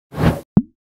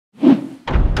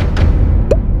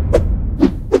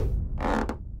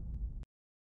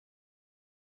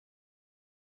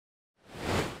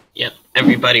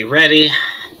everybody ready?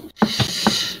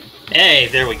 Hey,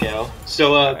 there we go.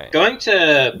 So, Right. going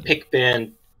to pick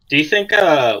band, do you think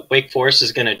Wake Forest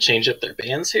is going to change up their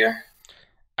bands here?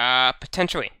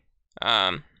 Potentially.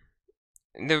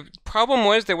 The problem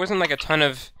was there wasn't like a ton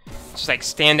of just like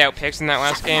standout picks in that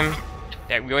last game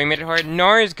that really made it hard.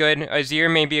 Gnar is good.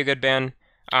 Azir may be a good ban.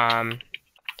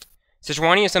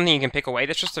 Sejuani is something you can pick away.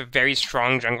 That's just a very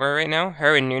strong jungler right now.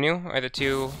 Her and Nunu are the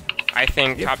two, I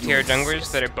think, top tier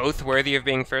junglers that are both worthy of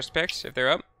being first picks if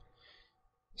they're up.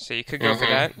 So you could go for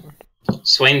that.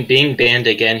 Swain being banned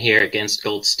again here against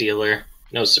Gold Stealer.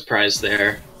 No surprise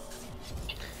there.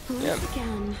 Yep.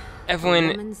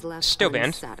 Evelyn still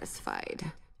banned.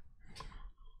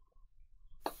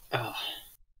 Oh.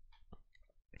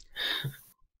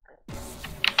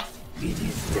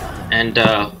 And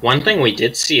one thing we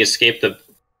did see escape the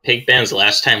pig bans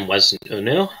last time was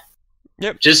Nunu.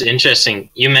 Yep. Just interesting.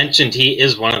 You mentioned he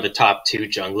is one of the top 2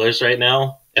 junglers right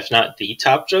now, if not the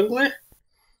top jungler.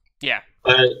 Yeah.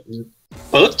 But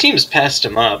both teams passed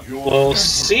him up. We'll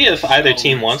see if either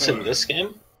team wants him this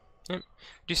game. Yep.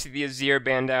 Do you see the Azir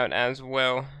banned out as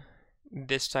well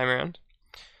this time around?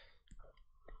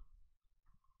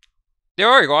 There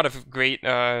are a lot of great...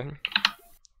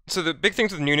 So the big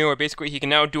things with Nunu are basically he can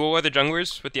now duel other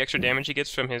junglers with the extra damage he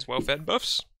gets from his well-fed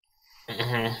buffs.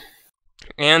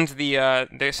 And the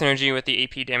synergy with the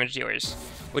AP damage dealers.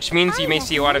 Which means you may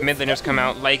see a lot of mid laners come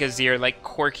out like Azir, like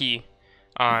Corki.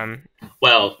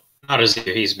 Well, not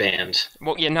Azir, he's banned.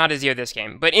 Well, yeah, not Azir this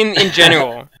game. But in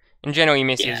general, you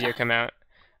may see Azir come out.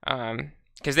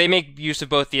 Because they make use of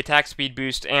both the attack speed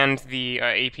boost and the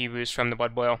AP boost from the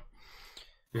Blood Boil.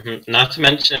 Not to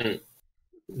mention,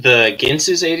 the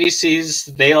Ginsu's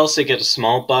ADCs, they also get a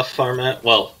small buff format.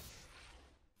 Well,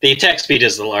 the attack speed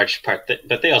is the large part,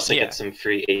 but they also get some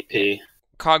free AP.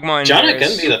 Kog'Maw and Janna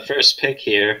gonna be the first pick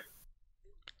here.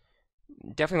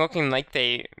 Definitely looking like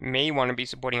they may want to be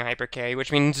supporting Hyper Carry,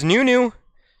 which means Nunu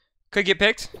could get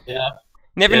picked. Yeah.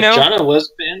 Never know. Janna was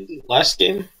banned last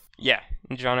game. Yeah,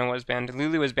 Janna was banned.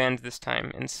 Lulu was banned this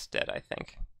time instead, I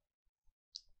think.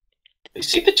 You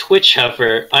see the Twitch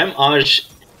hover.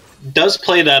 Aj does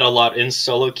play that a lot in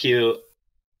solo queue.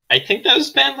 I think that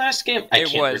was banned last game. I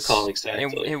can't recall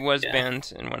exactly. It was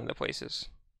banned in one of the places.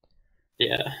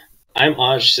 Yeah.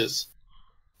 Aj has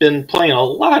been playing a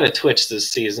lot of Twitch this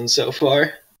season so far.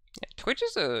 Yeah, Twitch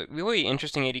is a really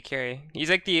interesting AD carry. He's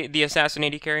like the assassin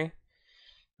AD carry.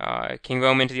 Can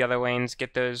roam into the other lanes,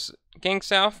 get those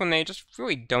ganks off when they just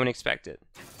really don't expect it.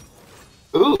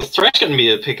 Ooh, Thresh gonna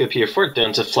be a pickup here for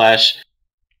Delta Flash.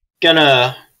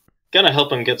 Gonna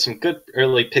help him get some good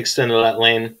early picks into that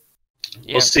lane.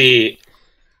 Yeah. We'll see.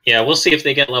 Yeah, we'll see if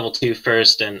they get level 2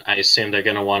 first, and I assume they're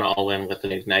gonna want to all in with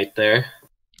an Ignite there.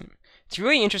 It's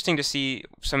really interesting to see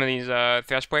some of these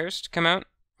Thresh players come out.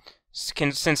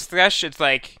 Since Thresh, it's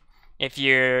like, if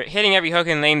you're hitting every hook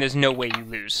in lane, there's no way you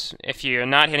lose. If you're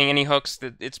not hitting any hooks,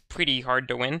 it's pretty hard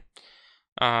to win.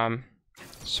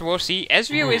 So we'll see.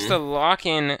 Ezreal is the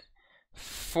lock-in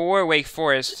for Wake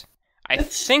Forest. I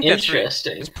think that's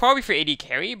interesting. It's probably for AD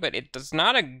carry, but it doesn't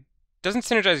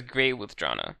synergize great with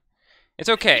Janna. It's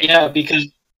okay. Yeah, because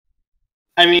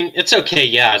I mean, it's okay.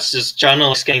 Yeah, it's just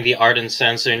Janna is getting the Arden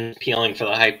sensor and peeling for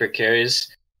the hyper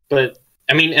carries. But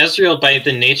I mean, Ezreal, by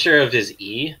the nature of his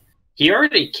E, he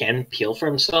already can peel for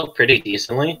himself pretty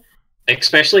decently.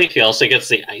 Especially if he also gets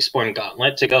the Iceborne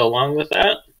Gauntlet to go along with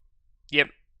that. Yep.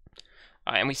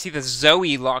 And we see the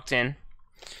Zoe locked in.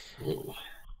 Ooh.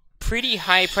 Pretty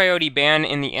high priority ban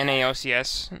in the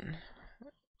NALCS.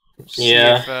 See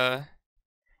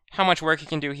how much work he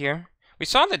can do here. We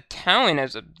saw the Talon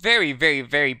as a very, very,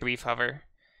 very brief hover.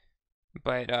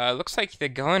 But looks like they're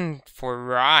going for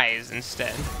Rise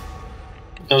instead.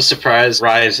 No surprise,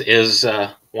 Rise is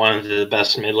one of the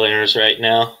best mid laners right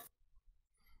now.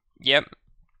 Yep.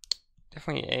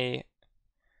 Definitely a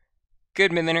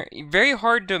good mid laner. Very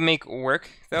hard to make work,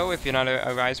 though, if you're not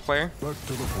a Rise player. Back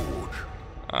to the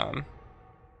forge.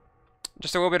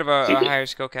 Just a little bit of a higher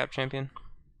skill cap champion.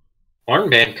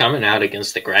 Hornband coming out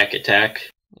against the Grak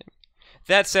attack.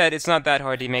 That said, it's not that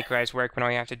hard to make Rise work when all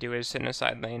you have to do is sit in a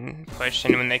side lane, push,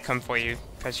 and when they come for you,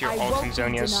 press your ult and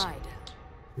Zonias.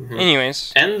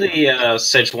 Anyways. And the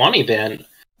Sejuani ban.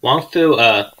 Wangfu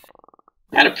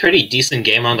had a pretty decent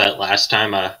game on that last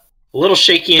time. A little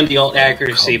shaky in the ult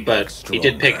accuracy, but he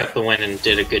did pick up the win and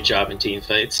did a good job in team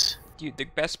fights. Dude, the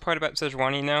best part about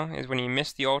Sejuani now is when you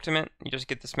miss the ultimate, you just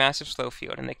get this massive slow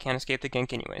field, and they can't escape the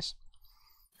gank anyways.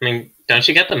 I mean, don't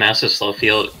you get the massive slow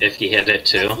field if you hit it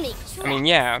too? I mean,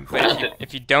 yeah, but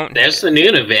if you don't... There's the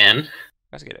Nunu ban.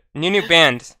 Let's get it. Nunu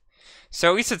banned. So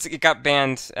at least it got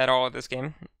banned at all this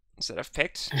game, instead of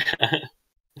picked.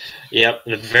 Yep,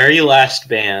 the very last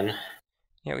ban.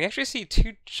 Yeah, we actually see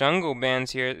 2 jungle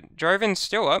bans here. Jarvan's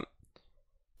still up.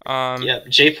 Yep,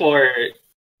 J4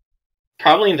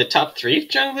 probably in the top 3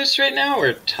 junglers right now,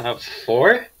 or top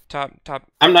 4? Top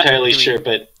I'm not entirely 3. sure,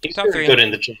 but he's Top very 3. good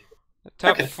in the jungle.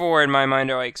 Top Okay. 4 in my mind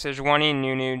are like Sejuani,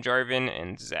 Nunu, Jarvan,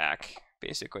 and Zac,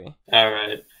 basically.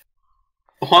 Alright.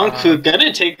 Huang Fu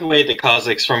gonna take away the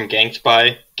Kazakhs from Ganked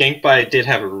By. Ganked By did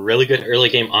have a really good early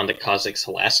game on the Kazakhs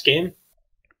last game,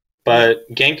 but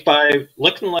Ganked By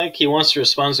looking like he wants to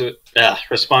respond with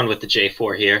the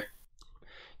J4 here.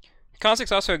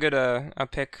 Kha'Zix's also a good a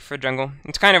pick for jungle.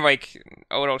 It's kind of like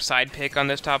a little side pick on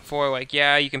this top 4. Like,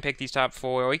 yeah, you can pick these top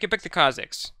 4, or you can pick the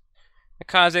Kha'Zix. The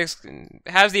Kha'Zix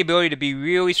has the ability to be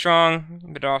really strong,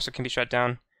 but it also can be shut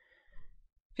down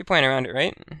if you're playing around it,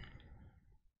 right?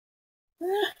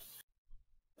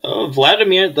 Oh,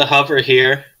 Vladimir the hover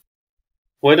here.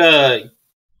 Would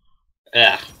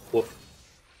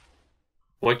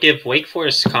would give Wake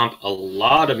Forest comp a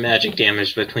lot of magic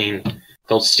damage between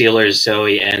Gold Stealer's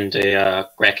Zoe and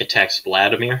Grek Attack's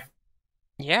Vladimir.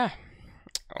 Yeah.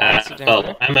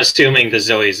 Well, I'm assuming the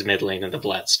Zoe's mid lane and the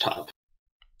Vlad's top.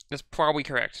 That's probably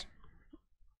correct.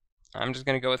 I'm just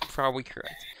gonna go with probably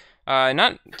correct.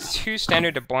 Not too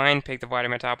standard to blind pick the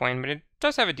Vladimir top lane, but it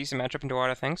does have a decent matchup into a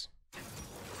lot of things.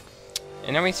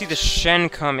 And then we see the Shen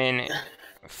come in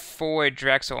for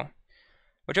Drexel,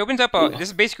 which opens up a. This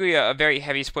is basically a very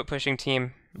heavy split pushing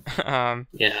team.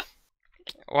 Yeah.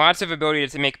 Lots of ability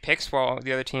to make picks while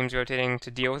the other team's rotating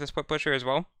to deal with the split pusher as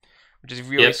well, which is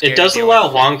really scary. It does allow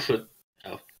Huang Fu.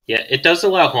 Oh, yeah, it does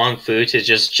allow Huang Fu to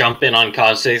just jump in on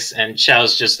Kha'Zix, and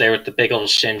Chao's just there with the big old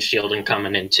Shen shielding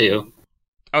coming in too.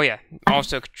 Oh yeah,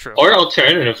 also true. Or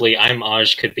alternatively,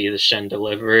 Aj could be the Shen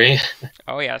delivery.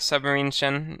 Oh yeah, submarine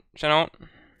Shen ult.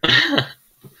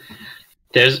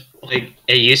 There's like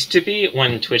it used to be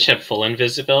when Twitch had full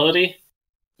invisibility.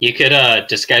 You could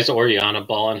disguise Orianna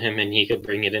ball on him, and he could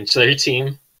bring it into their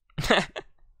team.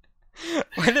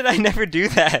 Why did I never do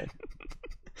that?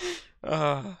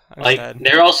 Oh, I'm like sad.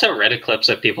 there are also Reddit clips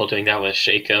of people doing that with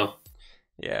Shaco.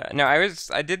 Yeah, no,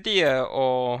 I did the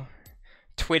all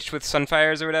Twitch with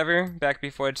Sunfires or whatever back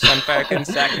before Sunfire couldn't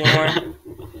stack anymore.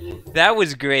 That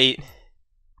was great.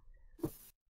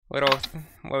 Little,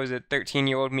 what was it,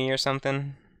 13-year-old me or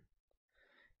something?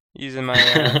 Using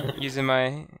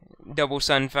my double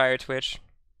Sunfire Twitch.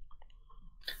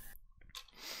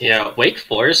 Yeah, Wake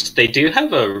Forest, they do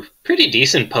have a pretty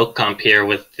decent poke comp here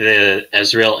with the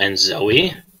Ezreal and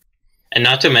Zoe. And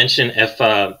not to mention, if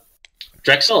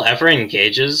Drexel ever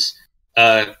engages,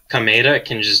 Kameda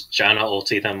can just Janna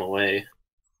ulti them away.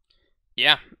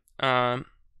 Yeah.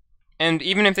 And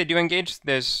even if they do engage,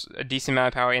 there's a decent amount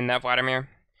of power in that Vladimir,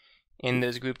 in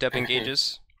those grouped up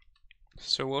engages.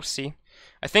 So we'll see.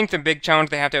 I think the big challenge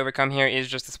they have to overcome here is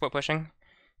just the split pushing.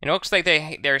 And it looks like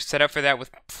they're set up for that with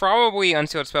probably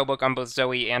Unsealed Spellbook on both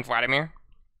Zoe and Vladimir.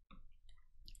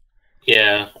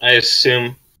 Yeah, I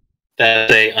assume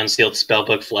that's a Unsealed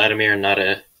Spellbook Vladimir, not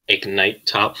a Ignite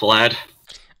top Vlad.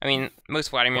 I mean, most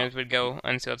Vladimirs would go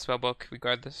Unsealed Spellbook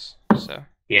regardless, so...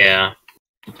 Yeah.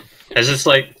 As it's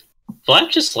like, Vlad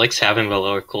just likes having the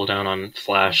lower cooldown on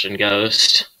Flash and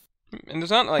Ghost. And there's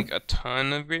not, like, a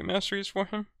ton of great masteries for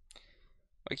him.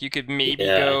 Like, you could maybe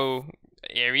go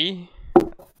Airy.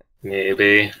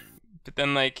 Maybe. But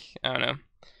then, like, I don't know.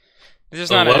 There's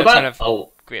just not a ton of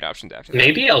great options after that.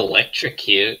 Maybe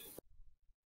Electrocute.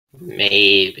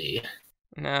 Maybe.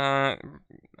 No,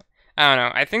 I don't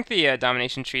know. I think the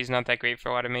Domination tree is not that great for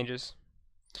a lot of mages.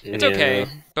 It's okay,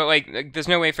 but like, there's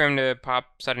no way for him to pop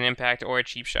sudden impact or a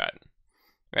cheap shot,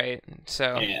 right?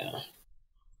 So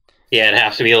yeah, it'd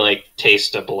have to be like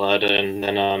Taste of Blood and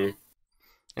then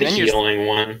the healing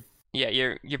one. Yeah,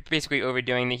 you're basically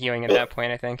overdoing the healing at that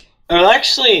point, I think. Well,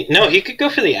 actually, no. He could go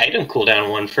for the item cooldown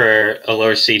one for a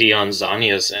lower CD on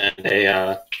Zanya's and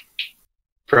a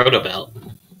Proto Belt.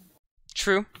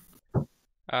 True.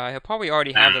 He'll probably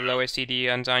already have the lower CD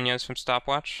on Zanya's from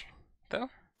Stopwatch, though.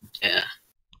 Yeah.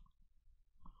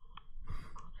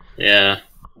 Yeah.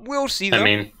 We'll see, though. I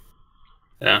mean,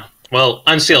 yeah. Well,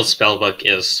 Unsealed Spellbook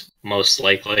is most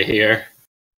likely here.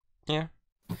 Yeah.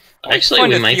 Actually,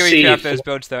 we might see those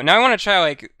builds, though. Now I want to try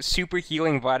like super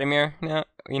healing Vladimir. Now,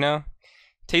 you know,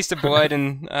 Taste of Blood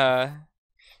and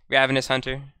Ravenous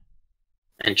Hunter.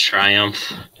 And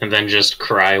Triumph, and then just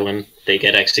cry when they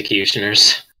get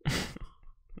Executioners.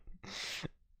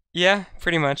 Yeah,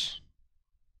 pretty much.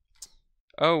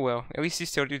 Oh well, at least you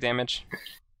still do damage.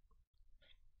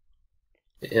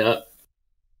 Yeah.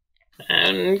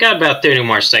 And got about 30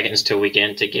 more seconds till we get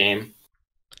into game.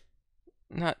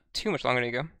 Not too much longer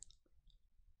to go.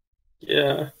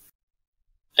 Yeah.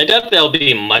 I doubt there'll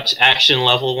be much action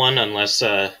level 1 unless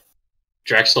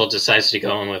Drexel decides to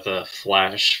go in with a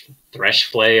flash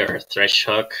thresh flay or thresh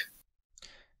hook.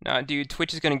 Nah, dude,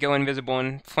 Twitch is gonna go invisible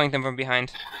and flank them from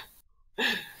behind.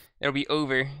 It'll be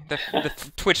over. The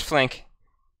Twitch flank.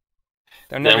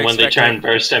 Then when they try and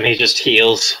burst him, he just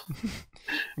heals.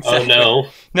 Exactly. Oh no.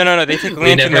 No, they take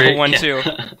Lantern level 1 too.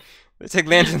 They take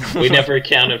Lantern level 1. We never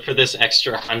accounted for this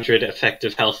extra 100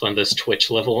 effective health on this Twitch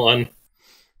level 1.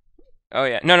 Oh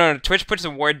yeah. No. Twitch puts a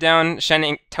ward down,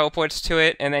 Shen teleports to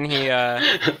it, and then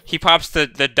he pops the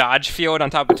dodge field on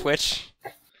top of Twitch.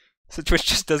 So Twitch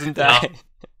just doesn't die.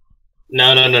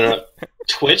 No.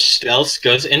 Twitch stealth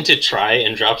goes into try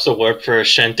and drops a warp for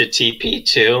Shen to TP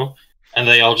too, and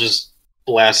they all just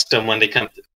blast him when they come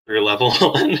through level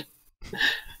 1.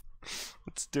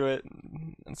 Let's do it.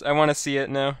 I want to see it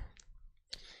now.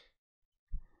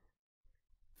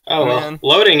 Oh well,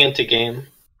 loading into game.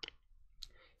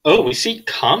 Oh, we see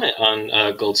Comet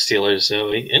on Gold Stealer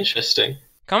Zoe. Interesting.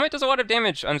 Comet does a lot of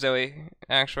damage on Zoe,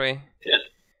 actually. Yeah.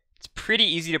 It's pretty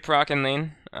easy to proc in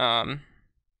lane.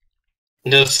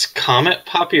 Does Comet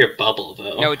pop your bubble,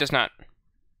 though? No, it does not.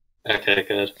 Okay,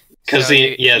 good. Because So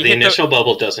the initial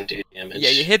bubble doesn't do damage. Yeah,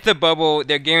 you hit the bubble,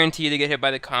 they're guaranteed to get hit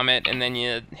by the Comet, and then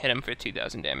you hit them for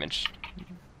 2,000 damage.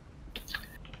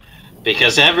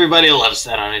 Because everybody loves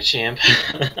that on a champ.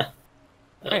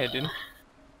 Oh yeah, dude.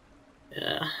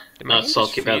 Yeah. Not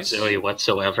salty about Zoe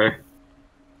whatsoever.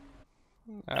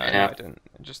 No, it didn't.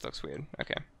 It just looks weird.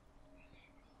 Okay.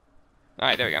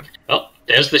 Alright, there we go. Oh,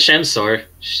 there's the Shen sword.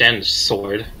 Shen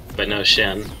sword, but no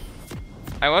Shen.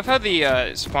 I love how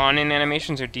the spawn-in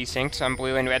animations are desynced on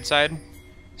blue and red side.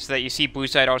 So that you see blue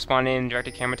side all spawn in, and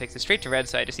directed camera takes it straight to red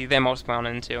side to see them all spawn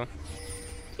in too.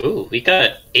 Ooh, we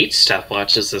got 8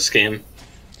 stopwatches this game.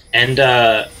 And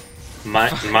my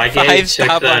game took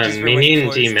the minion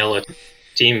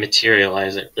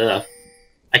dematerializer. Ugh.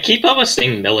 I keep almost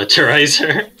saying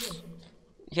militarizer.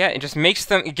 Yeah, it just makes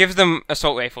them. It gives them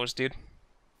assault rifles, dude.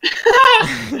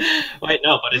 Wait,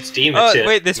 no, but it's dematerial. Oh,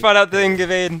 wait, they spot out the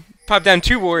Ingevade. Pop down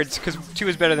 2 wards, because 2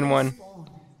 is better than 1.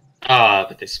 Ah,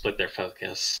 but they split their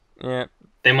focus. Yeah.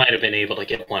 They might have been able to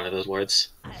get one of those wards.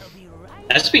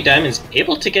 SB Diamond's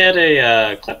able to get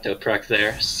a Klepto proc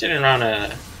there, sitting on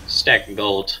a stack of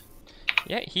gold.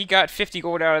 Yeah, he got 50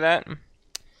 gold out of that.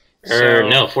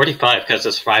 No, 45, because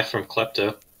it's 5 from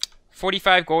Klepto.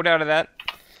 45 gold out of that.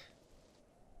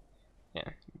 Yeah.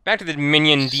 Back to the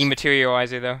minion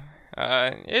dematerializer, though.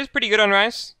 It is pretty good on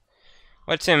Rise.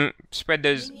 Lets him spread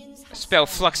those spell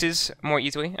fluxes more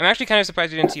easily. I'm actually kind of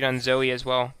surprised we didn't see it on Zoe as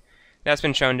well. That's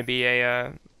been shown to be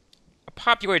a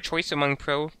popular choice among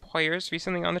pro players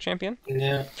recently on the champion.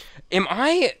 Yeah. Am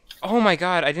I... Oh my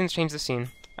god, I didn't change the scene.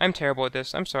 I'm terrible at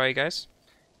this. I'm sorry, guys.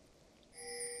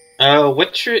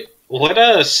 What tree?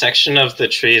 What section of the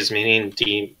tree is meaning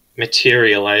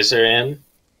dematerializer in?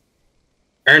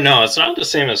 Or no, it's not the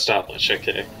same as stopwatch.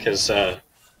 Okay, because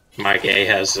my gay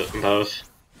has both.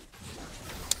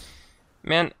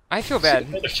 Man, I feel bad.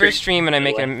 First stream and I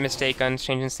make a mistake on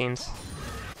changing scenes.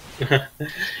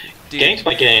 Ganked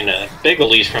by getting a big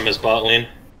leash from his bot lane.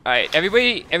 Alright,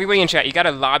 everybody in chat, you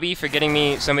gotta lobby for getting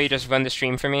me somebody just run the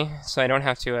stream for me, so I don't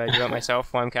have to do it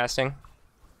myself while I'm casting.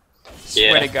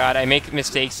 Swear to God, I make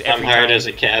mistakes every time. I'm hired as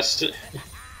a caster.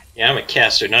 Yeah, I'm a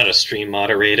caster, not a stream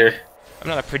moderator. I'm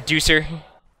not a producer.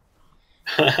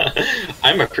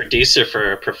 I'm a producer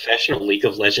for a professional League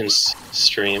of Legends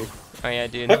stream. Oh yeah,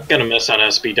 dude. I'm gonna miss on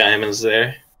SB Diamonds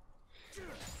there.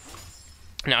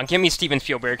 Now, give me Steven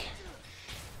Spielberg.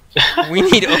 We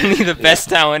need only the best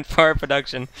talent for our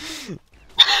production.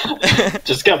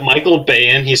 Just got Michael Bay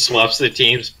in, he swaps the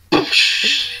teams.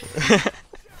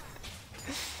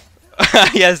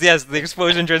 Yes, the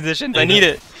explosion transitions. I need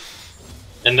it.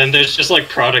 And then there's just like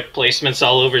product placements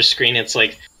all over screen. It's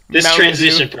like, this Mountain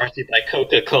transition Dew. brought to you by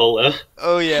Coca-Cola.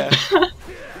 Oh yeah.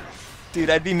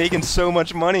 Dude, I'd be making so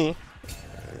much money.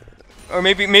 Or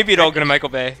maybe it'd all go to Michael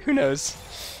Bay. Who knows?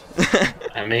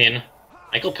 I mean,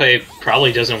 Michael Bay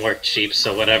probably doesn't work cheap,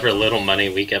 so whatever little money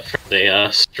we get from the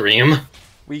stream.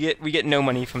 We get no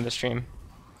money from the stream.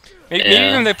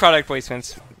 Maybe from the product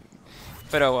placements.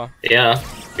 But oh well. Yeah.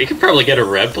 We could probably get a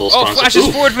Red Bull sponsor. Oh, flashes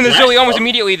forward from the Zoe almost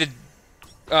immediately. The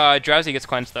Drowsy gets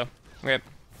cleansed though. Rip.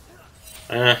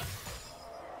 Yeah.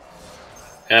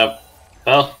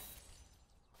 Well,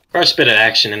 first bit of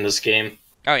action in this game.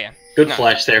 Oh yeah. Good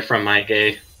flash there from my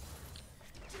gay.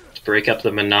 To break up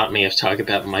the monotony of talking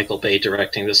about Michael Bay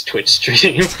directing this Twitch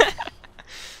stream.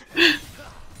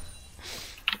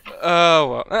 Oh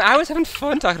well. I was having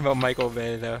fun talking about Michael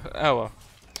Bay though. Oh well.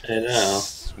 I know.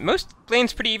 Most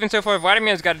lanes pretty even so far.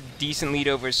 Vladimir's got a decent lead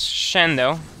over Shen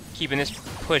though, keeping this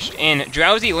pushed in.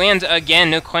 Drowsy lands again,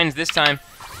 no cleanse this time.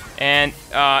 And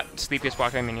Sleep gets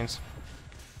blocked by minions.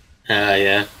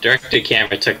 Yeah. Directed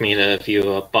camera took me to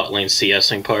view a bot lane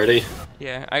CSing party.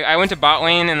 Yeah, I went to bot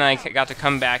lane and I got to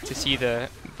come back to see the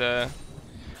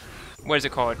what is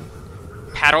it called?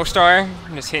 Paddle Star,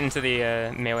 just hit into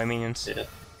the melee minions. Yeah.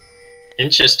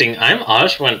 Interesting.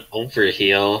 Aj went over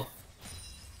heal.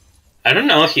 I don't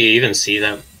know if you even see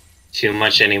that too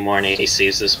much anymore in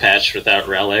ADCs this patch without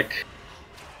Relic.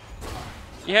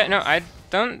 Yeah, no, I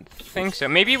don't think so.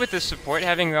 Maybe with the support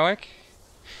having Relic.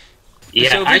 Yeah,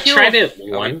 so I tried it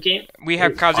one game. We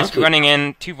have Kha'Zix running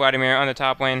in to Vladimir on the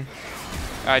top lane.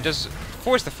 Just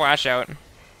force the flash out.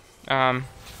 But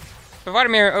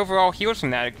Vladimir overall heals from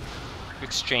that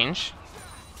exchange.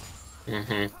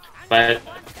 But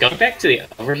going back to the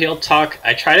overheal talk,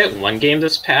 I tried it one game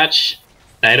this patch.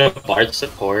 I had a Bard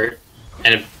support,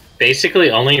 and it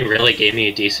basically only really gave me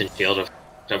a decent shield of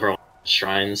over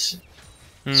shrines.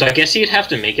 So I guess you'd have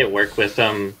to make it work with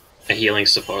a healing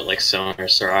support like Son or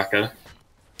Soraka.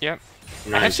 Yep.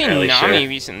 I've seen Nami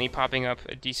recently popping up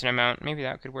a decent amount. Maybe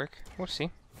that could work. We'll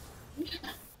see.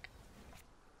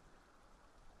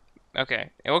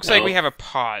 Okay. It looks like we have a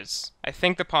pause. I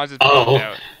think the pause is blocked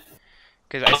out.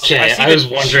 I was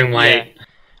wondering why. Yeah,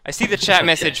 I see the chat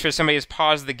message for somebody who's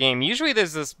paused the game. Usually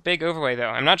there's this big overlay, though.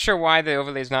 I'm not sure why the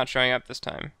overlay is not showing up this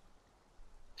time.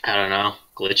 I don't know.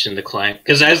 Glitch in the client.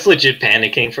 Because I was legit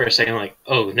panicking for a second, like,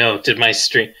 oh no, did my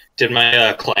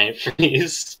client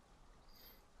freeze?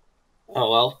 Oh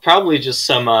well, probably just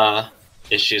some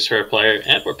issues for a player,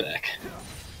 and we're back.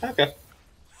 Okay.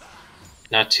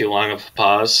 Not too long of a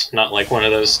pause. Not like one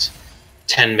of those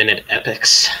 10-minute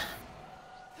epics.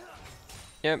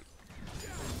 Yep.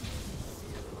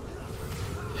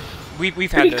 We've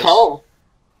pretty had those. Calm.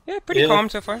 Yeah, pretty calm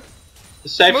so far.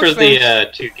 Aside for the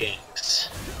 2 ganks.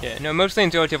 Yeah, no, most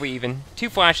lanes relatively even. 2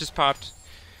 flashes popped,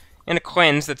 and a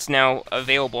cleanse that's now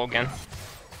available again.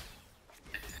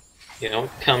 You know,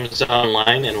 comes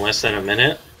online in less than a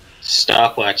minute.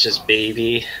 Stopwatches,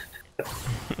 baby.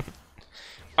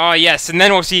 Oh yes, and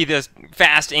then we'll see this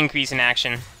fast increase in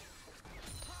action.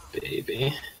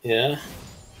 Baby, yeah.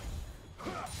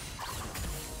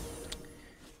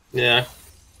 Yeah.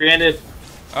 Granted.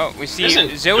 Oh, we see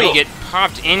Zoe get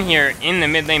popped in here in the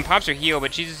mid lane, pops her heal,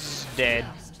 but she's dead.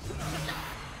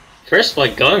 First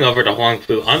blood going over to Huang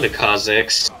Fu onto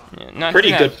Kha'Zix. Yeah,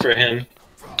 pretty good for him.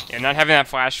 Yeah, not having that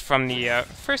flash from the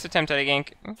first attempt at a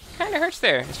gank kind of hurts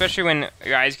there, especially when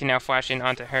your eyes can now flash in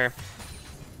onto her.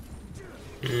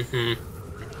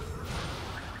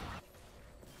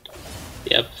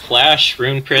 Yep, Flash,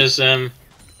 Rune Prism,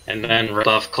 and then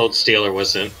buff Cold Stealer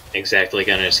wasn't exactly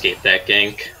going to escape that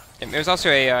gank. There's also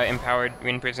a empowered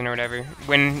Rune Prison or whatever.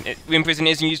 When Rune Prison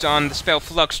is used on the spell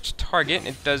Fluxed target,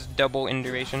 it does double in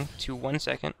duration to 1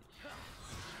 second.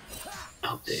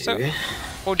 Oh, baby. So,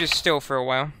 hold just still for a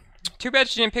while. Too bad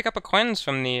she didn't pick up a cleanse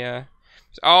from the,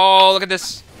 Oh, look at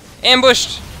this!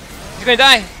 Ambushed! He's gonna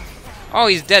die! Oh,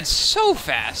 he's dead so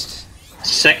fast!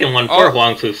 Second one for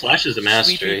Huang Fu flashes the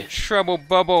mastery. Sleepy Trouble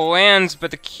Bubble lands, but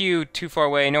the Q too far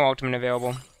away, no ultimate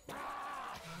available.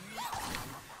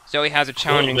 Zoe has a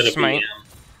challenging smite,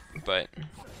 but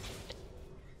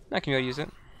not gonna be able to use it.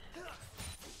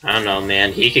 I don't know,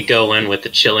 man. He could go in with the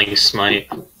chilling smite,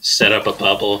 set up a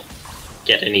bubble,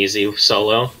 get an easy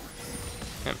solo.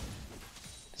 Yep.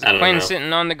 I don't know.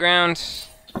 Sitting on the ground.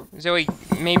 Zoe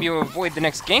maybe will avoid the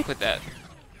next gank with that.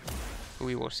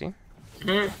 We will see.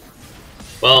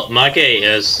 Well, Mage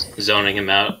is zoning him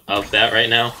out of that right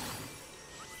now.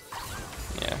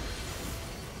 Yeah.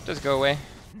 Does go away.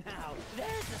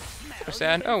 So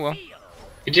sad. Oh well.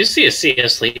 Did you see a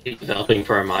CS lead developing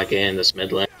for a Mage in this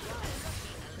mid lane?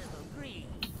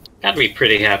 Gotta be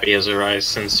pretty happy as a Ryze,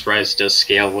 since Ryze does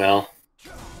scale well.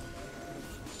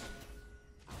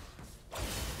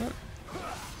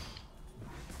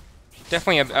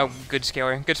 Definitely a good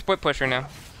scaler. Good split pusher now.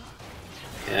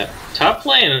 Yeah. Top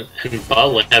lane and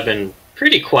bot lane have been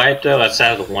pretty quiet though,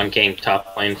 outside of the one game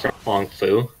top lane from Huang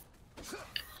Fu.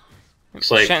 Looks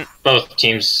like both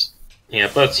teams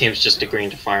just agreeing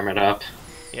to farm it up.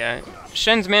 Yeah.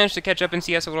 Shen's managed to catch up in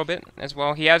CS a little bit as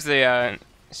well. He has the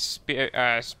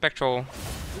spectral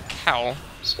cowl.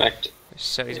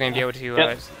 So he's going to be able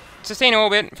to sustain a little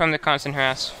bit from the constant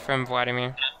harass from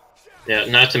Vladimir. Yeah,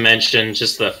 not to mention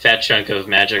just the fat chunk of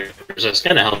magic. So it's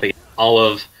going to help against all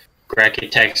of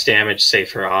Grakitech's damage, save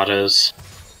for autos.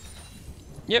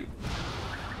 Yep.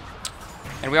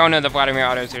 And we all know the Vladimir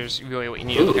autos are really what you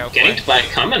need to look out for. Ganked by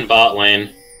Common bot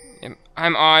lane. Yep.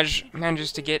 Aj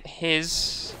manages to get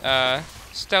his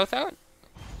stealth out.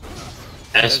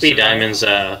 SB Diamond's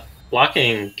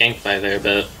blocking gank by there,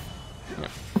 but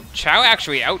Chow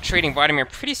actually out-trading Vladimir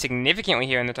pretty significantly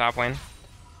here in the top lane.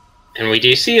 And we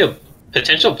do see a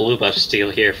potential blue buff steal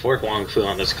here for Huang Fu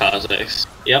on this Kha'Zix.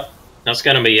 Yep, that's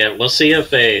gonna be it. We'll see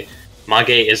if a Mage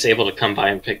is able to come by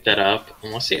and pick that up.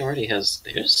 Unless he already has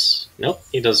theirs. Nope,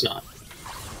 he does not.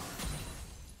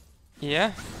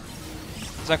 Yeah.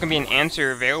 There's not gonna be an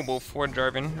answer available for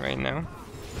Jarvan right now.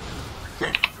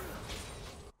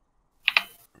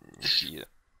 Yeah.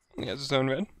 He has his own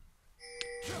red.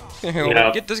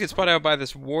 Yeah. Does get spotted out by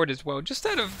this ward as well, just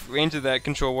out of range of that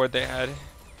control ward they had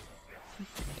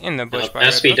in the bush.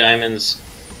 SB Diamond's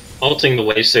ulting the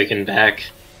wave so he can back.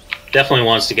 Definitely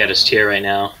wants to get his tier right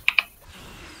now.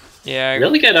 Yeah.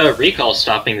 Really good recall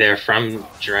stopping there from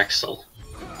Drexel.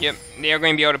 Yep, they are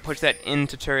going to be able to push that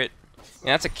into turret. And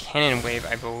that's a cannon wave,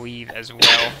 I believe, as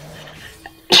well.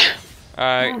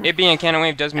 It being a cannon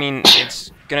wave does mean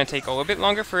it's going to take a little bit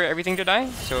longer for everything to die.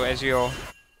 So as you'll...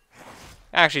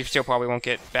 Actually, still probably won't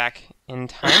get back in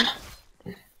time.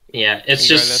 Yeah, it's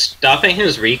just stopping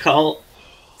his recall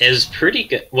is pretty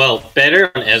good. Well,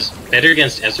 better against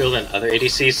Ezreal than other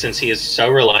ADCs since he is so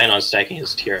reliant on stacking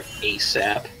his tier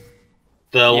ASAP.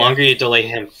 The longer you delay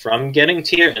him from getting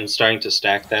tier and starting to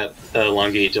stack that, the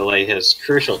longer you delay his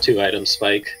crucial 2-item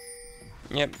spike.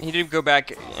 Yep, he did go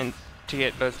back and to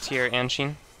get both tier and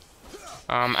Sheen.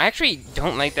 I actually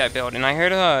don't like that build, and I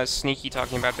heard Sneaky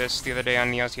talking about this the other day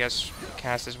on the LCS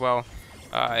cast as well.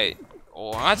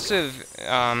 Lots of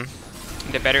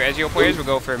the better Ezreal players will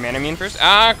go for Manamune first.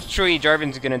 Actually,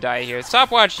 Jarvan's gonna die here.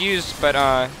 Stopwatch used, but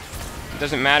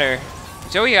doesn't matter.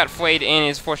 Zoe got flayed and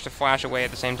is forced to flash away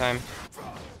at the same time.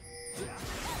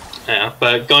 Yeah,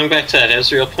 but going back to that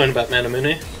Ezreal point about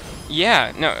Manamune.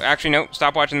 Yeah, no, actually no.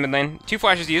 Stopwatch in the mid lane. 2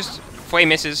 flashes used. Flay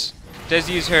misses. Does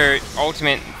use her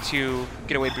ultimate to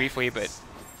get away briefly, but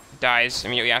dies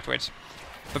immediately afterwards.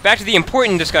 But back to the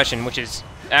important discussion, which is...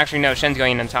 Actually, no, Shen's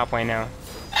going in on top lane now.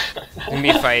 It's gonna be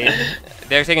a fight.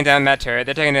 They're taking down that turret.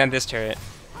 They're taking down this turret.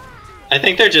 I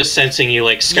think they're just sensing you,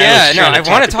 like, yeah, no, I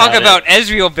want to talk about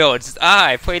Ezreal builds.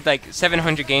 I played, like,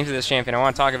 700 games of this champion. I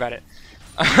want to talk about it.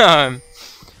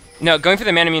 No, going for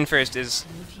the Manamune first is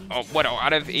what a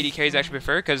lot of AD carries actually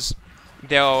prefer, because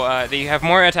they have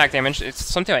more attack damage. It's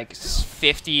something like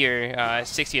 50 or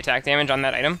 60 attack damage on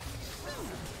that item.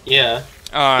 Yeah.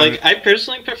 Like, I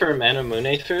personally prefer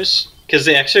Manamune first, because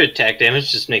the extra attack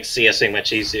damage just makes CSing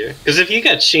much easier. Because if you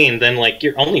got Sheen, then, like,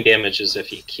 your only damage is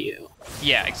if you Q.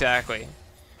 Yeah, exactly.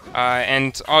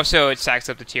 And also it stacks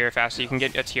up the tier faster. You can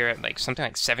get a tier at, like, something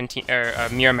like 17, or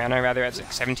Mirror Mana, rather, at,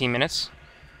 like, 17 minutes.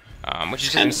 Which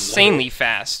is just insanely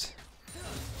fast.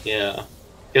 Yeah.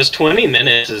 Because 20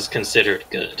 minutes is considered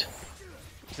good.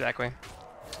 Exactly.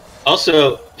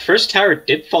 Also, first tower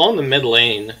did fall in the mid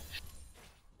lane,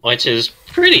 which is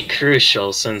pretty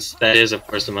crucial since that is, of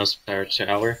course, the most powered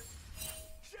tower.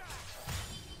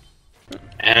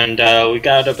 And we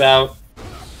got about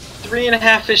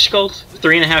 3.5-ish gold,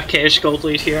 3.5k-ish gold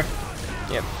lead here.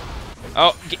 Yep.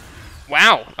 Oh,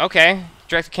 wow. Okay.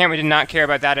 Drexel camera did not care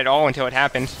about that at all until it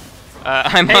happened.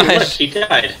 I'm hey, look, he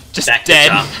died. Just back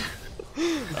dead.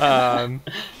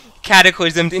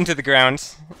 Cataclysmed into the ground.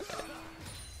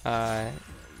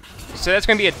 So that's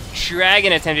going to be a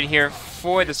dragon attempted here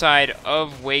for the side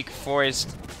of Wake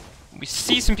Forest. We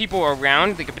see some people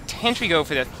around. They could potentially go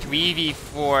for the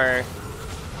 3v4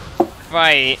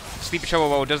 fight. Sleepy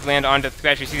Trouble does land onto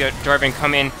Thresh. We see the Jarvan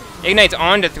come in. Ignites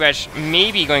onto Thresh.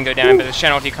 Maybe going to go down, but the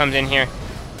Shen ulti comes in here.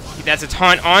 That's a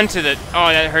taunt onto the... Oh,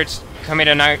 that hurts.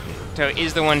 Kameda Naruto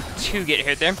is the one to get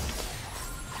hit there.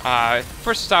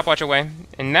 First stopwatch away.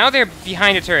 And now they're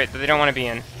behind a turret that they don't want to be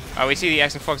in. We see the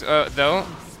Accent Fox, though.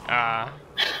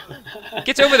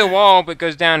 Gets over the wall, but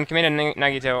goes down. Kameda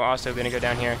Nagito also going to go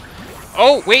down here.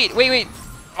 Oh, wait.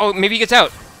 Oh, maybe he gets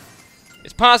out.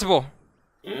 It's possible.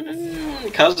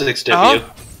 Kha'Zix debut.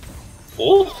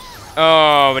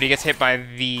 Oh, but he gets hit by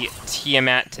the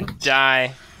Tiamat to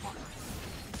die.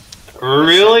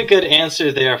 Really good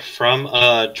answer there from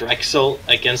Drexel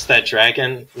against that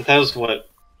dragon. That was what,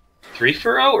 3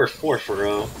 for 0 or 4 for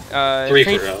 0? 3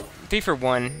 for 0. 3 for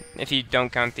 1 if you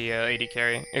don't count the AD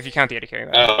carry. If you count the AD carry.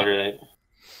 Right? Oh, right.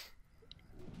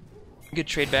 Good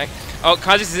trade back. Oh,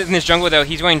 Kha'Zix is in this jungle though.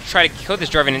 He's going to try to kill this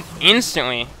Jarvan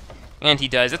instantly, and he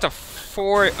does. That's a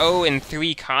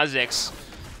 4-0-3 Kha'Zix.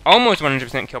 Almost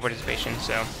 100% kill participation.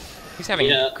 So he's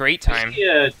having a great time.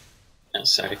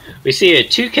 We see a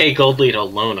 2k gold lead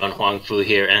alone on Huang Fu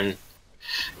here, and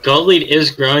gold lead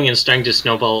is growing and starting to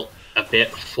snowball a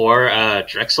bit for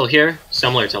Drexel here,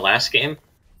 similar to last game.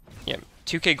 Yep,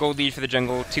 2k gold lead for the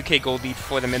jungle, 2k gold lead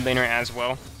for the mid laner as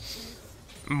well.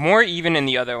 More even in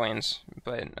the other lanes,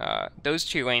 but those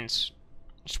 2 lanes,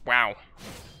 just wow.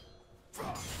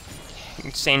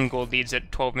 Insane gold leads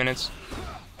at 12 minutes.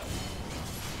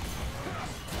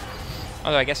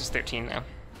 Although I guess it's 13 now.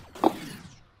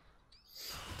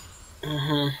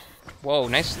 Whoa,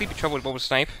 nice sleepy trouble with Bubble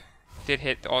Snipe. Did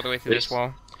hit all the way through this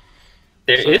wall.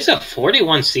 There is a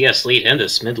 41 CS lead in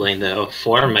this mid lane though,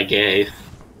 for Magay.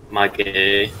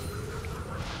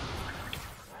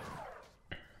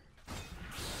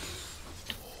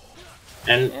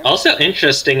 And also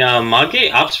interesting, Magay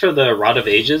opts for the Rod of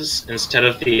Ages instead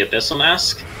of the Abyssal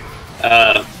Mask.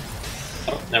 Oh,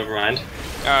 never mind.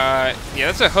 Yeah,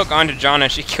 that's a hook onto Jana.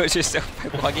 She kills herself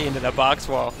by walking into the box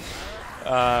wall.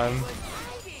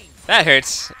 That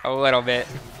hurts a little bit.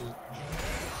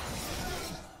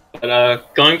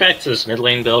 But going back to this mid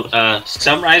lane build,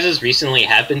 Sunrises recently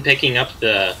have been picking up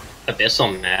the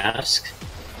Abyssal Mask,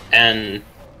 and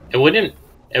it wouldn't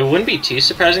be too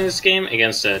surprising this game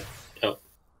against a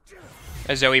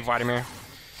Zoe Vladimir.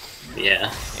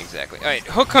 Yeah. Exactly. Alright,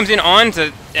 hook comes in on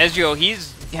to Ezreal. He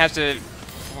has to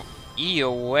E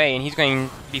away, and he's going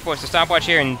to be forced to stopwatch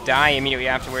here and die immediately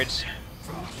afterwards.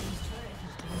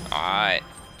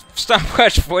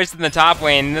 Stopwatch forced in the top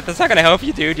lane. That's not going to help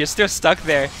you, dude. You're still stuck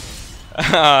there.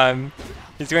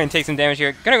 He's going to take some damage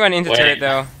here. Gonna run into turret,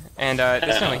 though. And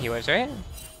there's no way he lives, right?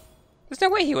 There's no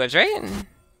way he lives, right?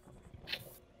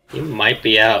 He might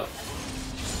be out.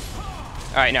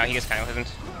 Alright, no, he just kind of isn't.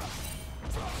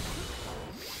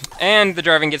 And the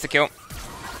Jarvan gets the kill.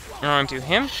 On to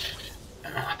him.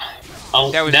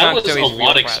 That was a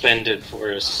lot expended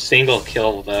for a single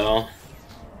kill, though.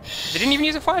 They didn't even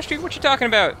use a flash, dude. What you talking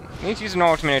about? You need to use an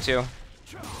ultimate or two.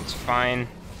 It's fine.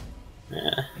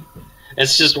 Yeah.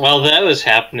 It's just, while that was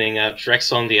happening,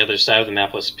 Drexel on the other side of the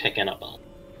map was picking up a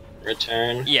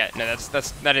return. Yeah, no,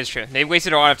 that is true. They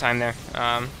wasted a lot of time there,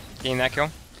 getting that kill.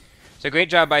 So great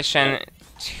job by Shen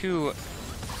to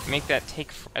make that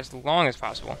take as long as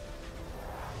possible.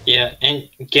 Yeah, and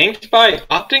ganked by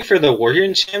opting for the Warrior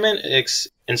enchantment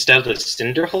instead of the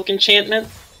Cinderhulk enchantment.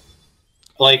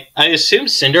 Like, I assume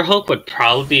Cinderhulk would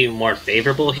probably be more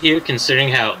favorable here, considering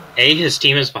how A, his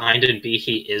team is behind it, and B,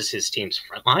 he is his team's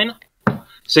frontline.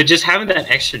 So just having that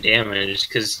extra damage,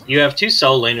 because you have two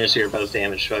solo laners who are both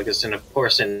damage focused, and of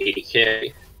course an AD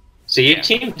carry. So your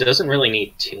team doesn't really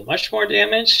need too much more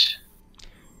damage.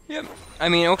 Yep. I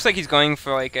mean, it looks like he's going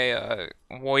for like a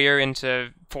warrior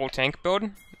into full tank build.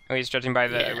 At least judging by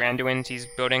the Randuins he's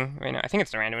building right now. I think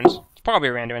it's the Randuins. It's probably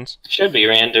Randuins. Should be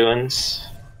Randuins.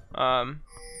 I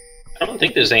don't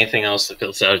think there's anything else that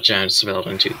builds out a giant spell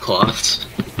into cloths.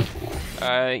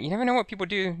 You never know what people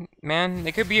do, man.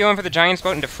 They could be going for the giant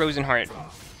spell into Frozen Heart.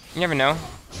 You never know.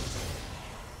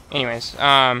 Anyways,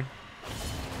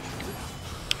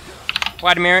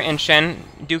 Vladimir and Shen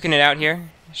duking it out here.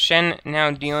 Shen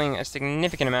now dealing a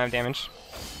significant amount of damage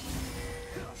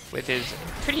with his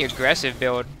pretty aggressive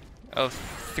build of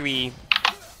 3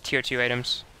 tier 2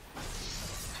 items.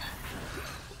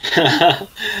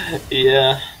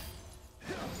 Yeah.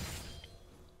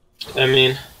 I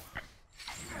mean...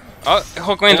 Oh,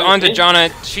 hook lands onto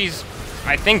Jana. She's,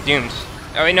 I think, doomed.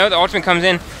 Oh wait, no, the ultimate comes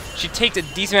in. She takes a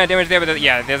decent amount of damage there, but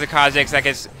yeah, there's a Kha'Zix that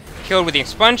gets killed with the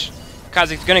expunge.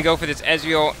 Kha'Zix's gonna go for this.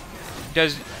 Ezreal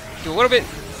does do a little bit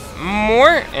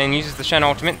more and uses the Shen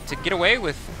ultimate to get away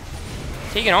with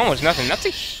taking almost nothing. That's a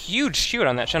huge shield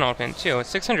on that Shen ultimate too. It's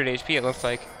 600 HP it looks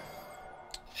like.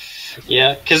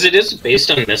 Yeah, because it is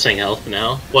based on missing health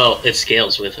now. Well, it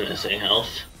scales with missing health.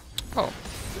 Oh,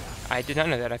 I did not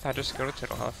know that. I thought just go to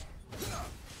total health.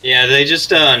 Yeah, they just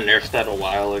nerfed that a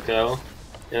while ago.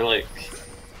 They're like,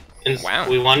 wow.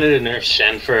 We wanted to nerf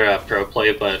Shen for pro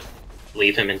play, but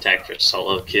leave him intact for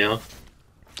solo queue.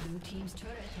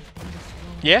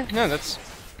 Yeah, no, that's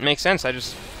makes sense. I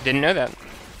just didn't know that.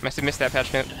 Must have missed that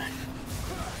patch note.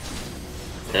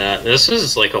 Yeah, this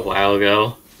was like a while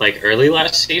ago. Like early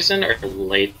last season or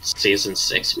late season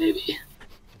 6, maybe?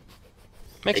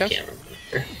 Makes sense. I can't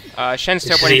remember. Shen's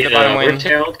teleporting to the bottom lane.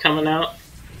 Herald coming out.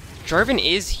 Jarvan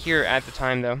is here at the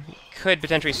time, though. Could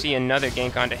potentially see another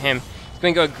gank onto him. He's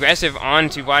going to go aggressive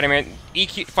onto Vladimir.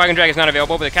 EQ, Flagon Drag is not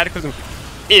available, but the Cataclysm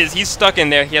is. He's stuck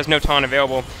in there. He has no taunt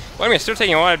available. Vladimir still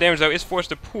taking a lot of damage, though. Is forced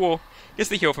to pool. Gets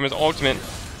the heal from his ultimate.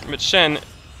 But Shen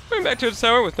going back to his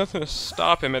tower with nothing to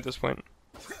stop him at this point.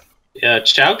 Yeah,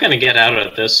 Chow gonna get out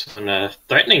of this one,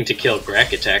 threatening to kill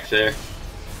Greg attack there.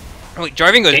 Oh, wait,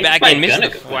 Jarvan goes back in, misses the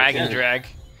Flagon Drag.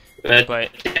 But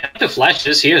the flash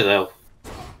is here, though.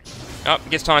 Oh,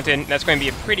 gets taunted. That's going to be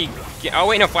a pretty... Oh,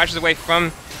 wait, no, flashes away from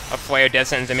a Flare Death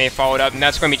Sentence. They may have followed up, and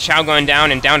that's going to be Chow going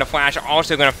down, and down to Flash,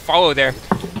 also going to follow there.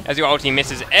 As the ulti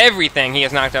misses everything, he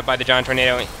gets knocked up by the Giant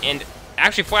Tornado, and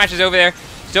actually Flash is over there.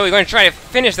 Still, he's going to try to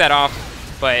finish that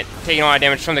off. but taking a lot of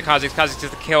damage from the Kha'Zix. Kha'Zix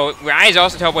gets the kill. Rise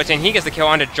also teleports in. He gets the kill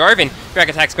onto Jarvan. Back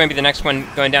attack's going to be the next one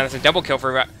going down. That's a double kill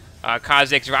for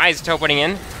Kha'Zix. Rise teleporting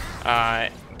in,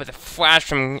 but the flash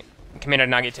from Commander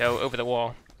Nagito over the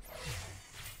wall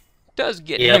does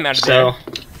get him out of there.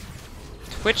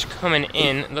 Twitch coming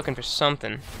in, looking for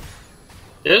something.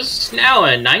 There's now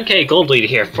a 9k gold lead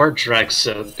here for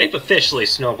Drexel, so they've officially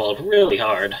snowballed really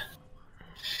hard.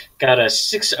 Got a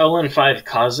 6-0-5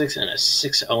 Kha'Zix and a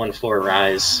 6-0-4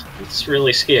 Rise. It's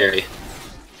really scary.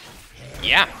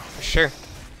 Yeah, for sure.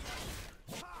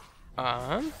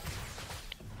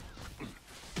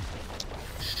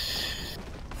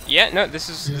 Yeah, no, this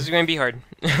is going to be hard.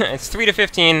 It's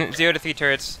 3-15, 0-3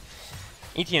 turrets,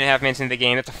 18.5 minutes into the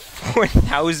game. That's a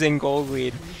 4,000 gold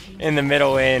lead in the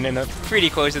middle lane, and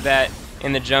pretty close to that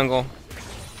in the jungle.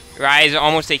 Rise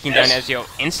almost taking down Ezreal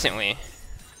instantly.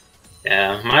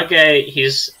 Yeah, my guy,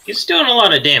 he's doing a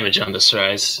lot of damage on this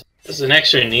Rise. This is an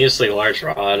extra needlessly large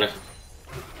rod.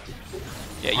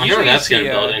 Yeah, usually that's going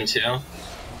to build into.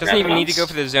 Doesn't even need to go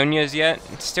for the Zonias yet.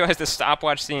 Still has the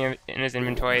stopwatch thing in his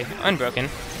inventory, unbroken.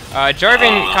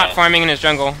 Jarvan caught farming in his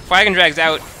jungle. Flag and Drag's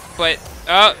out, but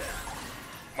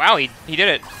wow, he did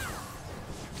it.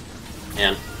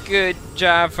 Man. Good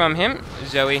job from him,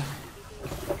 Zoe.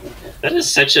 That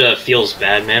is such a feels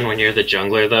bad, man, when you're the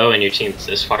jungler, though, and your team's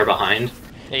this far behind.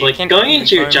 Yeah, like, going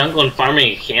into your jungle and farming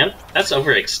a camp, that's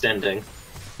overextending.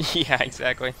 Yeah,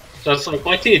 exactly. So it's like,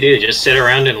 what do? Just sit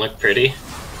around and look pretty?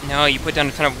 No, you put down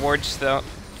a ton of wards, though,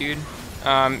 dude.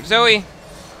 Zoe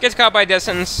gets caught by death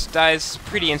sentence, dies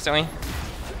pretty instantly.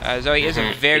 Zoe is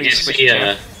a very squishy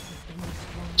champ.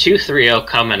 2-3-0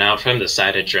 coming out from the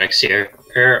side of Drex here.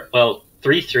 Well,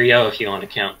 3-3-0 if you want to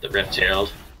count the Rift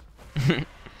Herald.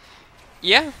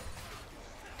 Yeah.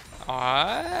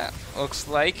 Looks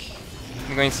like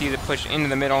I'm going to see the push into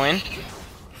the middle lane.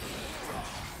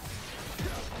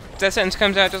 Death sentence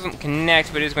comes out, doesn't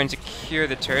connect, but is going to cure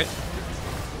the turret.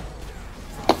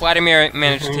 Vladimir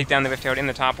managed to take down the Rift Herald in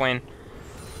the top lane.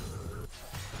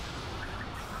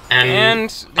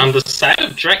 And on the side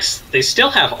of Drex, they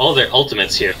still have all their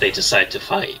ultimates here if they decide to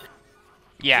fight.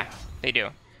 Yeah, they do.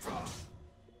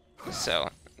 So,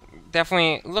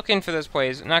 definitely looking for those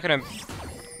plays. Not going to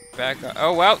back up.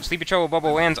 Oh, well, Sleepy Trouble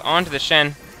Bubble lands onto the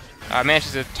Shen.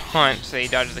 Manages to taunt, so he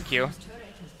dodges the Q.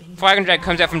 Flag and Drag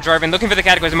comes out from Jarvan, looking for the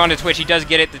Cataclysm onto Twitch. He does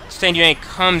get it. The Stand Unite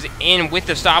comes in with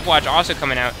the stopwatch also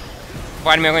coming out.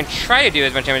 Vladimir going to try to do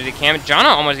as much damage as he can, but Janna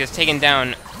almost gets taken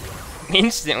down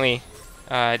instantly.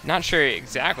 Not sure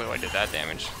exactly what did that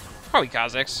damage. Probably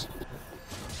Kha'Zix.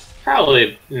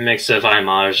 Probably a mix of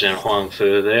Image and Huang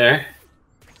Fu there.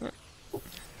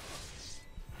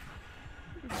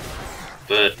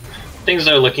 But things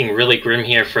are looking really grim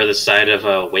here for the side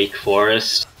of Wake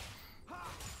Forest.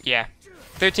 Yeah.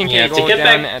 13k gold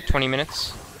down at 20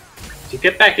 minutes. To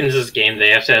get back into this game, they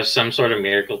have to have some sort of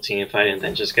miracle team fight and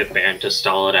then just get Baron to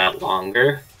stall it out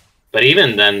longer. But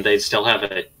even then, they'd still have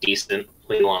a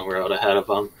decently long road ahead of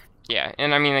them. Yeah,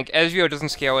 and I mean, like, Ezreal doesn't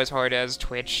scale as hard as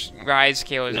Twitch. Rise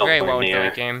scales very well in the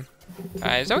late game.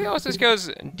 Zoe also scales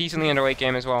decently in the late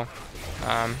game as well.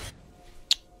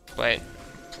 But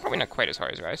probably not quite as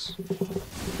hard as Rise.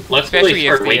 Luckily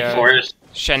for Wake Forest,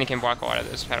 Shen can block a lot of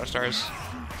those Battle Stars.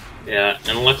 Yeah,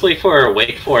 and luckily for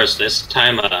Wake Forest this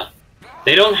time,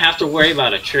 they don't have to worry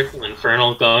about a triple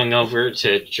Infernal going over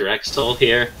to Drexel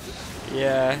here.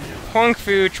 Yeah, Huang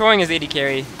Fu trolling his AD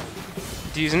carry,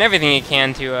 using everything he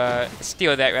can to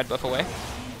steal that red buff away.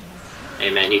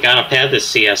 Hey man, you gotta pad the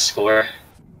CS score.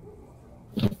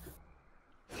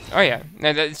 Oh yeah, no,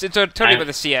 it's totally about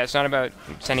the CS, not about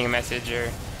sending a message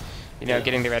or, you know,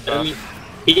 getting the red buff.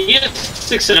 He is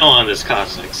 6-0 on this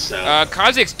Kha'Zix, so...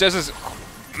 Kha'Zix does his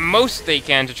most they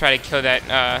can to try to kill that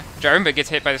Jarvan, but gets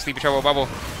hit by the Sleepy Trouble Bubble.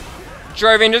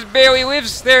 Jarvan just barely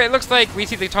lives there, it looks like. We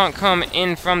see the taunt come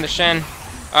in from the Shen.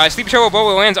 Sleepy Trouble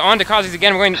Bubble lands onto Kha'Zix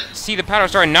again. We're going to see the Paddle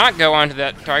Star not go onto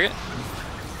that target.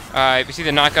 We see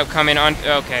the knockup come in on...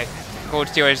 Okay, Gold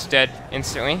Stealer is dead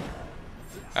instantly.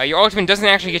 Your ultimate doesn't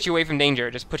actually get you away from danger,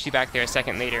 it just puts you back there a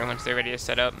second later once they're ready to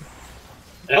set up.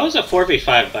 That was a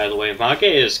 4v5, by the way. Mage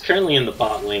is currently in the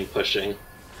bot lane pushing.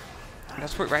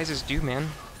 That's what Rises do, man.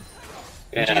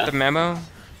 Yeah. Did you get the memo?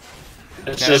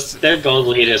 It's just, their gold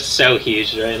lead is so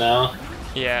huge right now.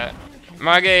 Yeah.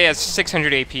 Mage has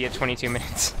 600 AP at 22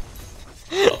 minutes.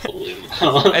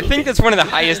 Oh, I think that's one of the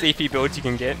highest AP builds you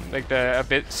can get. Like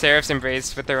the Seraph's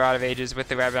Embrace with the Rod of Ages with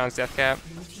the Rabadon's Death Cap.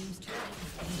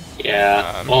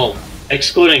 Yeah, well,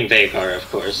 excluding Vagar, of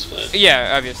course, but...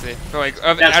 Yeah, obviously. But like,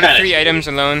 out of 3 items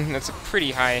alone, that's a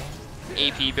pretty high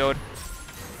AP build.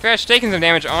 Thresh taking some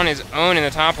damage on his own in the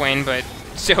top lane, but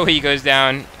Zoe goes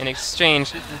down in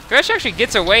exchange. Thresh actually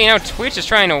gets away. Now Twitch is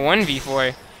trying to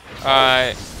 1v4.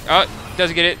 Oh,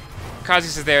 does get it.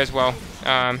 Kazus is there as well.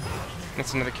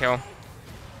 That's another kill.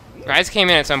 Rise came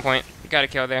in at some point. Got a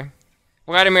kill there.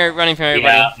 Vladimir running from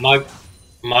everybody. Yeah,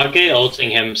 Mage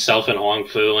ulting himself and Huang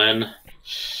Fu in.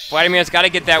 Vladimir's got to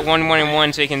get that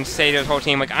 1-1-1 so he can say to his whole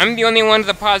team, like, I'm the only one with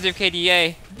a positive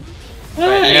KDA.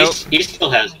 But nope. He still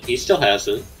has it. He still has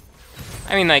it.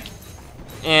 I mean, like,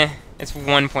 it's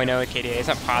 1.0 KDA. It's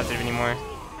not positive anymore.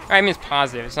 I mean, it's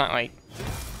positive. It's not, like,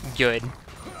 good.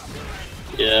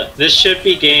 Yeah, this should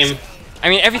be game. I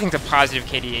mean, everything's a positive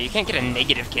KDA. You can't get a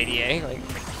negative KDA. Like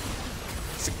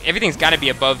everything's got to be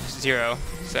above 0.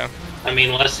 So. I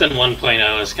mean, less than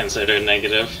 1.0 is considered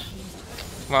negative.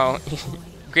 Well,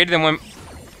 greater than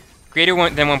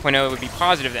 1.0 would be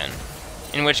positive then.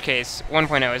 In which case,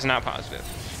 1.0 is not positive.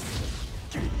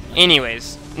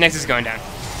 Anyways, next is going down.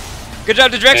 Good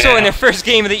job to Drexel in their first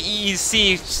game of the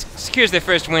EEC. Secures their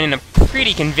first win in a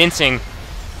pretty convincing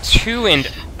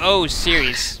 2-0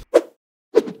 series.